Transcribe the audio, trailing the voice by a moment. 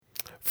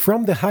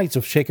From the heights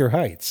of Shaker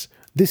Heights,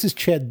 this is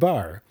Chad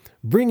Barr,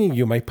 bringing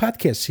you my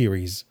podcast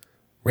series,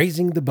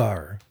 Raising the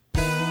Bar.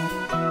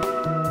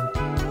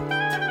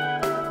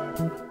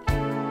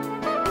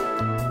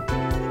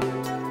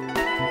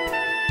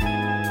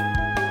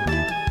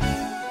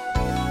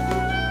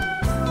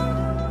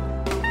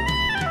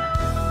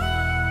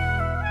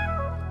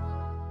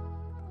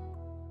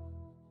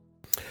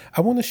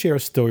 I want to share a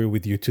story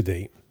with you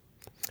today.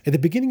 At the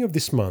beginning of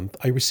this month,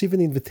 I received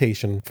an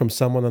invitation from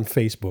someone on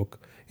Facebook,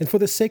 and for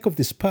the sake of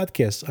this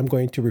podcast, I'm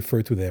going to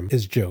refer to them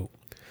as Joe.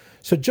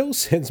 So Joe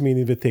sends me an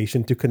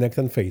invitation to connect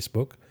on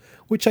Facebook,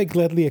 which I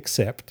gladly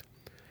accept,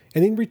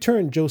 and in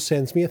return, Joe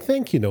sends me a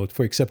thank you note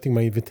for accepting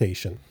my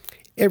invitation.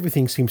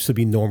 Everything seems to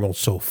be normal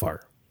so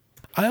far.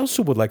 I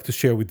also would like to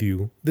share with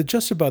you that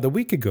just about a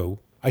week ago,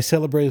 I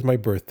celebrated my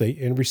birthday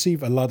and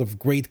received a lot of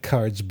great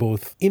cards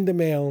both in the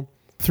mail,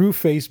 through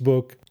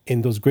Facebook,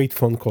 and those great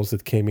phone calls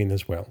that came in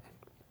as well.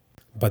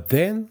 But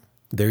then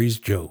there is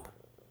Joe,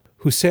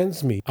 who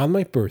sends me on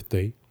my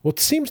birthday what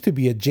seems to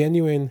be a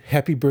genuine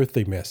happy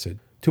birthday message,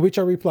 to which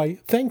I reply,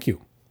 thank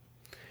you.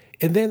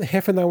 And then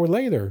half an hour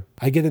later,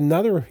 I get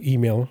another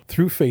email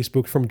through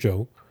Facebook from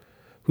Joe,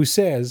 who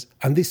says,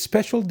 on this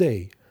special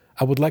day,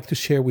 I would like to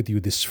share with you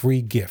this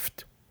free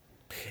gift.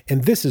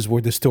 And this is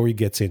where the story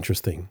gets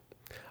interesting.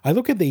 I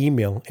look at the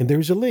email and there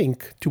is a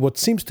link to what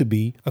seems to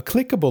be a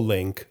clickable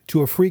link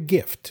to a free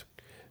gift.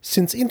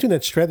 Since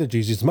Internet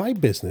Strategies is my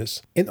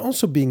business, and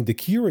also being the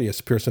curious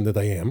person that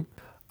I am,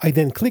 I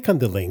then click on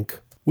the link,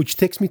 which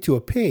takes me to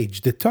a page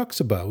that talks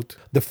about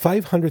the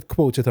 500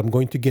 quotes that I'm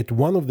going to get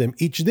one of them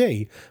each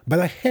day, but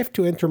I have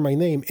to enter my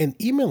name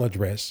and email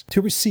address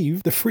to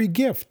receive the free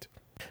gift.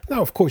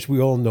 Now, of course,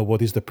 we all know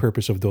what is the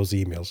purpose of those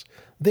emails.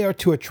 They are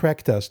to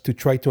attract us to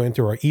try to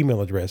enter our email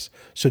address,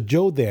 so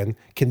Joe then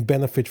can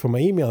benefit from my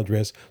email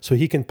address so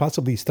he can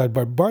possibly start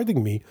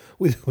bombarding me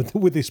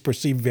with his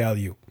perceived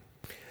value.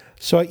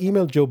 So I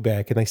emailed Joe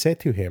back and I said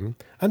to him,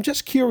 I'm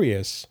just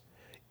curious,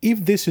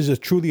 if this is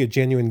truly a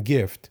genuine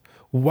gift,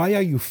 why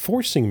are you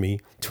forcing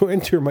me to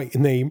enter my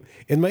name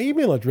and my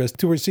email address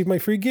to receive my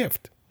free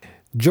gift?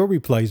 Joe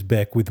replies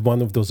back with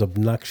one of those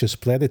obnoxious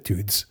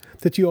platitudes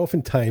that you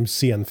oftentimes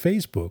see on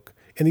Facebook,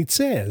 and it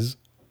says,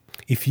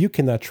 if you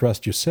cannot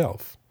trust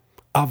yourself,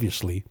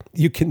 obviously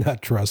you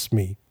cannot trust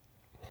me.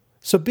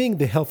 So being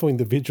the helpful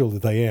individual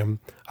that I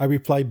am, I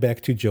replied back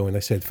to Joe and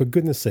I said, for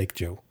goodness sake,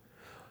 Joe,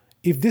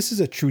 if this is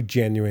a true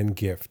genuine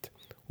gift,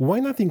 why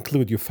not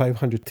include your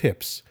 500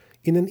 tips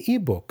in an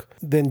ebook?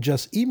 Then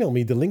just email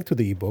me the link to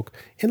the ebook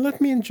and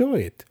let me enjoy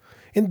it.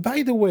 And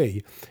by the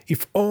way,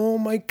 if all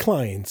my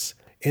clients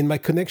and my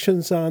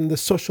connections on the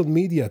social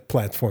media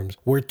platforms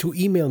were to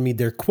email me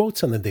their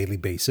quotes on a daily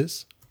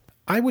basis,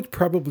 I would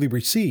probably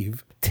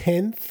receive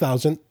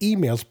 10,000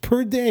 emails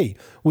per day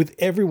with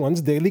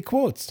everyone's daily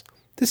quotes.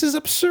 This is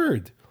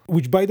absurd.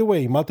 Which, by the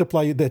way,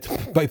 multiply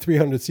that by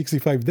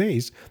 365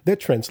 days, that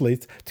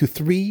translates to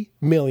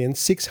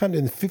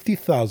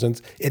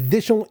 3,650,000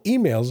 additional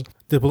emails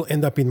that will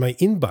end up in my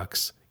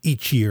inbox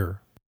each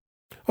year.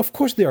 Of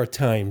course, there are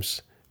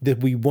times that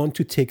we want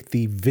to take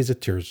the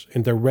visitors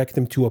and direct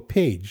them to a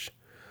page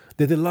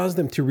that allows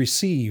them to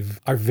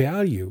receive our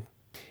value,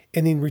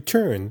 and in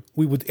return,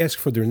 we would ask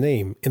for their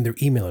name and their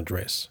email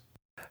address.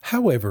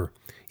 However,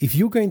 if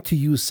you're going to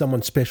use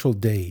someone's special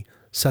day,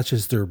 such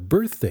as their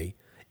birthday,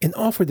 and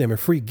offer them a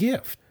free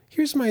gift,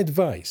 here's my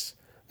advice.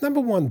 Number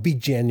one, be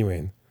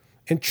genuine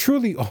and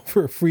truly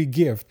offer a free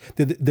gift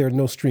that there are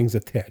no strings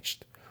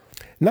attached.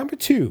 Number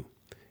two,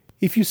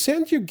 if you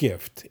send your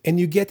gift and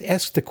you get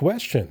asked a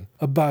question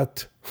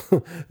about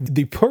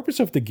the purpose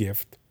of the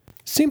gift,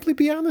 simply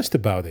be honest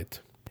about it.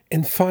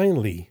 And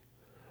finally,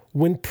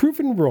 when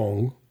proven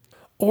wrong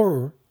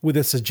or with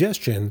a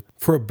suggestion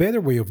for a better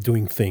way of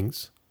doing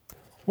things,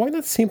 why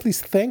not simply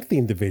thank the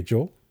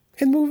individual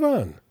and move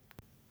on?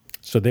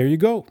 So there you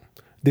go.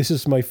 This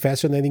is my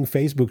fascinating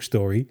Facebook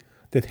story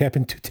that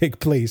happened to take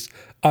place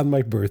on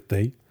my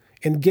birthday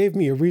and gave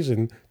me a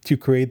reason to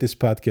create this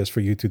podcast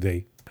for you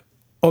today.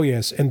 Oh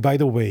yes, and by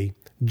the way,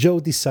 Joe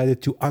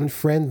decided to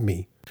unfriend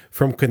me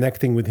from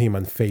connecting with him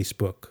on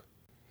Facebook.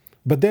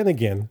 But then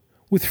again,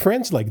 with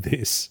friends like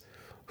this,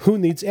 who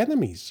needs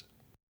enemies?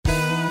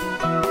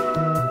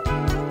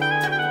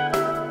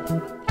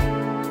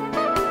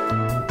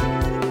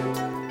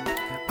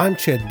 I'm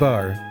Chad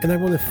Barr, and I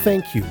want to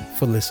thank you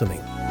for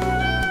listening.